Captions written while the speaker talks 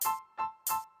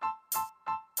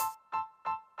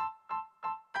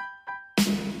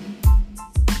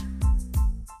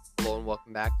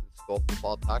welcome back to the Skull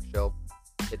Football Talk Show.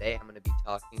 Today I'm going to be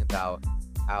talking about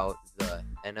how the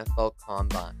NFL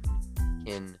Combine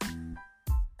can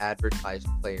advertise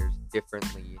players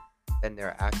differently than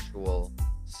their actual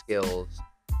skills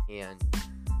and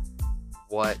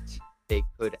what they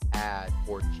could add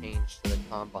or change to the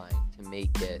Combine to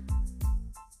make it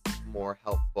more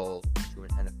helpful to an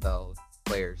NFL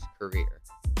player's career.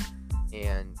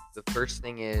 And the first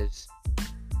thing is,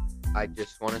 I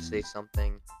just want to say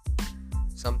something.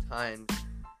 Sometimes,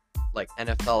 like,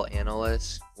 NFL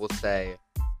analysts will say,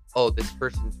 oh, this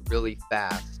person's really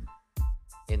fast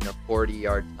in the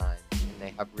 40-yard time, and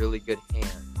they have really good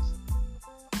hands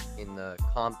in the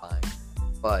combine,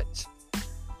 but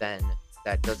then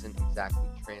that doesn't exactly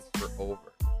transfer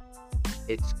over.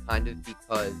 It's kind of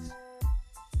because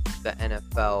the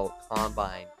NFL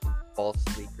Combine can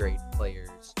falsely grade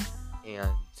players and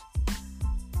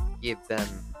give them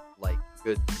like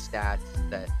good stats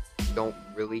that don't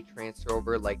really transfer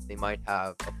over. Like, they might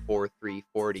have a 4.3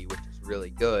 40, which is really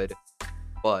good,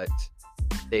 but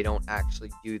they don't actually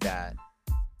do that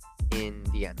in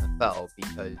the NFL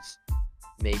because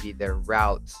maybe their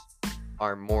routes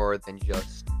are more than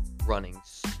just running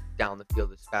down the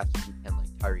field as fast as you can, like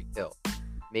Tyreek Hill.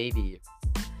 Maybe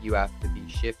you have to be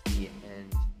shifty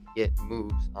and get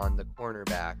moves on the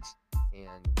cornerbacks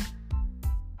and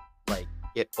like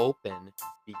get open,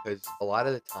 because a lot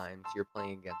of the times you're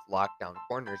playing against lockdown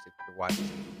corners if you're wide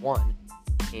receiver one,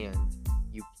 and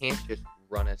you can't just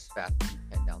run as fast as you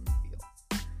can down the field.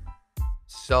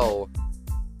 So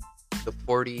the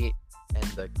 40 and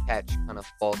the catch kind of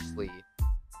falsely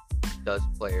does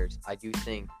players. I do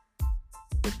think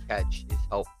the catch is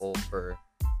helpful for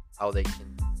how they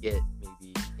can get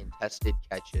maybe contested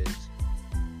catches,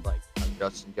 like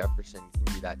Justin Jefferson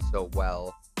can do that so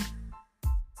well.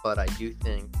 But I do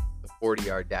think the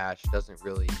 40-yard dash doesn't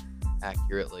really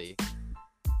accurately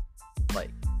like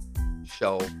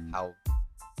show how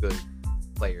good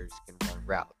players can run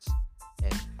routes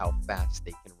and how fast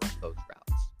they can run those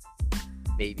routes.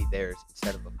 Maybe there's,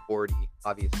 instead of a 40,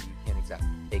 obviously you can't exactly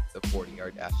take the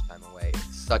 40-yard dash time away.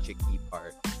 It's such a key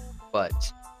part.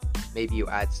 But maybe you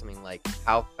add something like,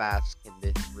 how fast can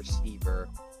this receiver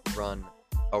run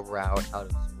a route out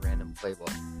of some random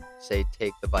playbook? Say,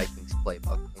 take the Vikings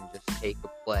playbook and just take a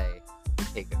play,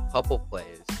 take a couple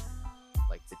plays,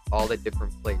 like all the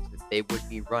different plays that they would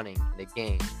be running in a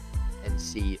game, and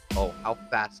see, oh, how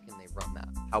fast can they run that?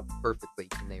 How perfectly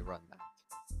can they run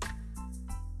that?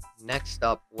 Next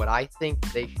up, what I think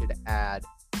they should add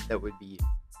that would be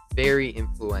very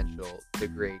influential to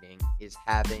grading is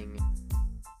having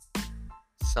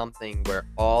something where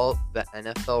all the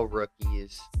NFL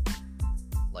rookies,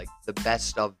 like the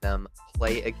best of them,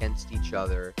 play against each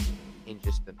other in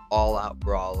just an all-out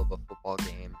brawl of a football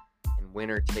game, and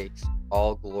winner takes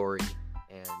all glory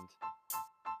and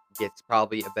gets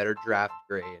probably a better draft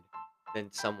grade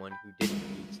than someone who didn't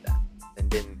use that, than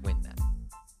didn't win that.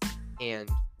 And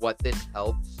what this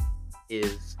helps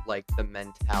is like the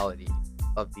mentality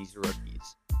of these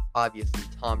rookies. Obviously,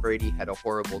 Tom Brady had a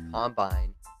horrible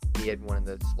combine. He had one of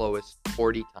the slowest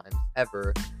 40 times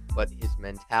ever, but his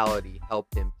mentality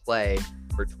helped him play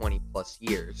for 20 plus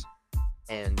years.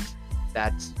 And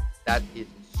that is his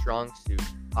strong suit.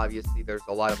 Obviously, there's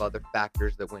a lot of other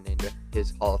factors that went into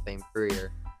his Hall of Fame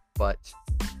career, but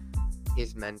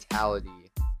his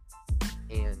mentality,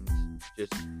 and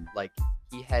just like,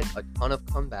 he had a ton of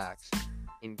comebacks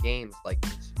in games like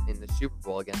in the Super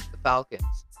Bowl against the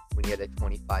Falcons, when he had a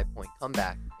 25-point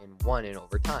comeback and won in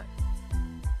overtime.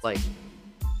 Like,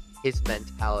 his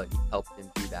mentality helped him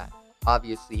do that.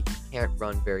 Obviously, he can't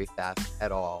run very fast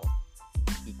at all.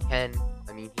 He can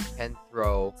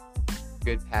throw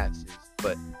good passes,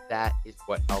 but that is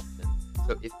what helps him.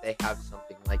 So if they have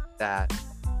something like that,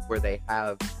 where they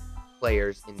have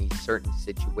players in these certain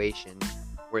situations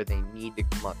where they need to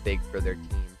come up big for their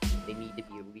team, they need to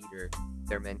be a leader,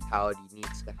 their mentality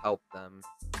needs to help them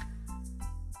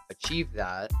achieve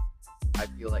that, I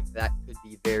feel like that could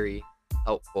be very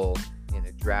helpful in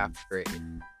a draft grade,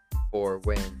 or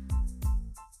when,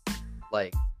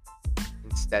 like,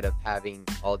 instead of having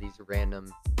all these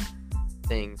random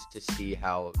things to see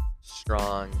how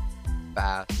strong,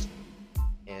 fast,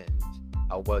 and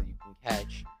how well you can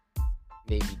catch,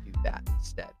 maybe do that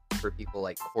instead for people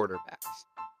like quarterbacks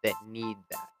that need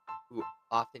that, who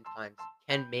oftentimes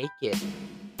can make it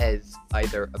as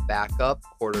either a backup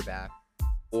quarterback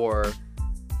or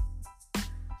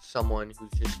someone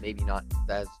who's just maybe not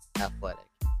as athletic.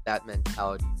 That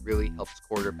mentality really helps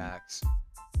quarterbacks.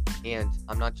 And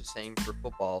I'm not just saying for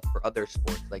football, for other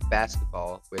sports like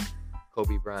basketball, with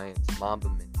Kobe Bryant's Mamba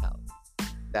mentality.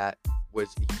 That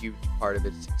was a huge part of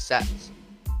his success.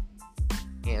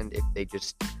 And if they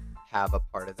just have a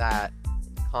part of that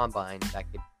in the combine,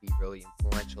 that could be really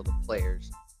influential to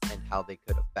players and how they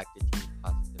could affect a team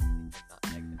positively and not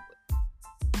negatively.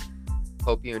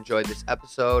 Hope you enjoyed this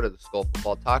episode of the Skull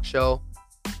Football Talk Show.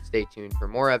 Stay tuned for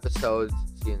more episodes.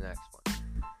 See you in the next one.